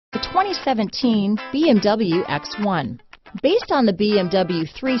2017 BMW X1. Based on the BMW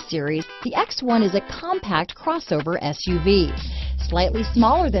 3 Series, the X1 is a compact crossover SUV. Slightly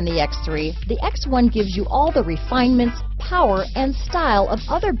smaller than the X3, the X1 gives you all the refinements, power, and style of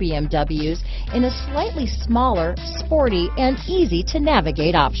other BMWs in a slightly smaller, sporty, and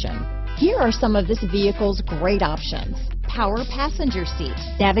easy-to-navigate option. Here are some of this vehicle's great options: power passenger seat,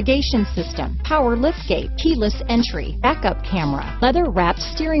 navigation system, power liftgate, keyless entry, backup camera, leather-wrapped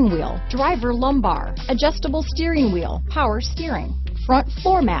steering wheel, driver lumbar, adjustable steering wheel, power steering, front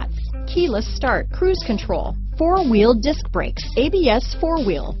floor mats, keyless start, cruise control, four-wheel disc brakes, ABS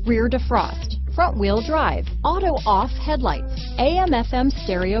four-wheel, rear defrost, front-wheel drive, auto-off headlights, AM/FM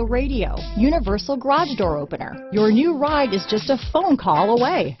stereo radio, universal garage door opener. Your new ride is just a phone call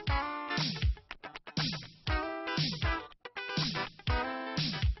away.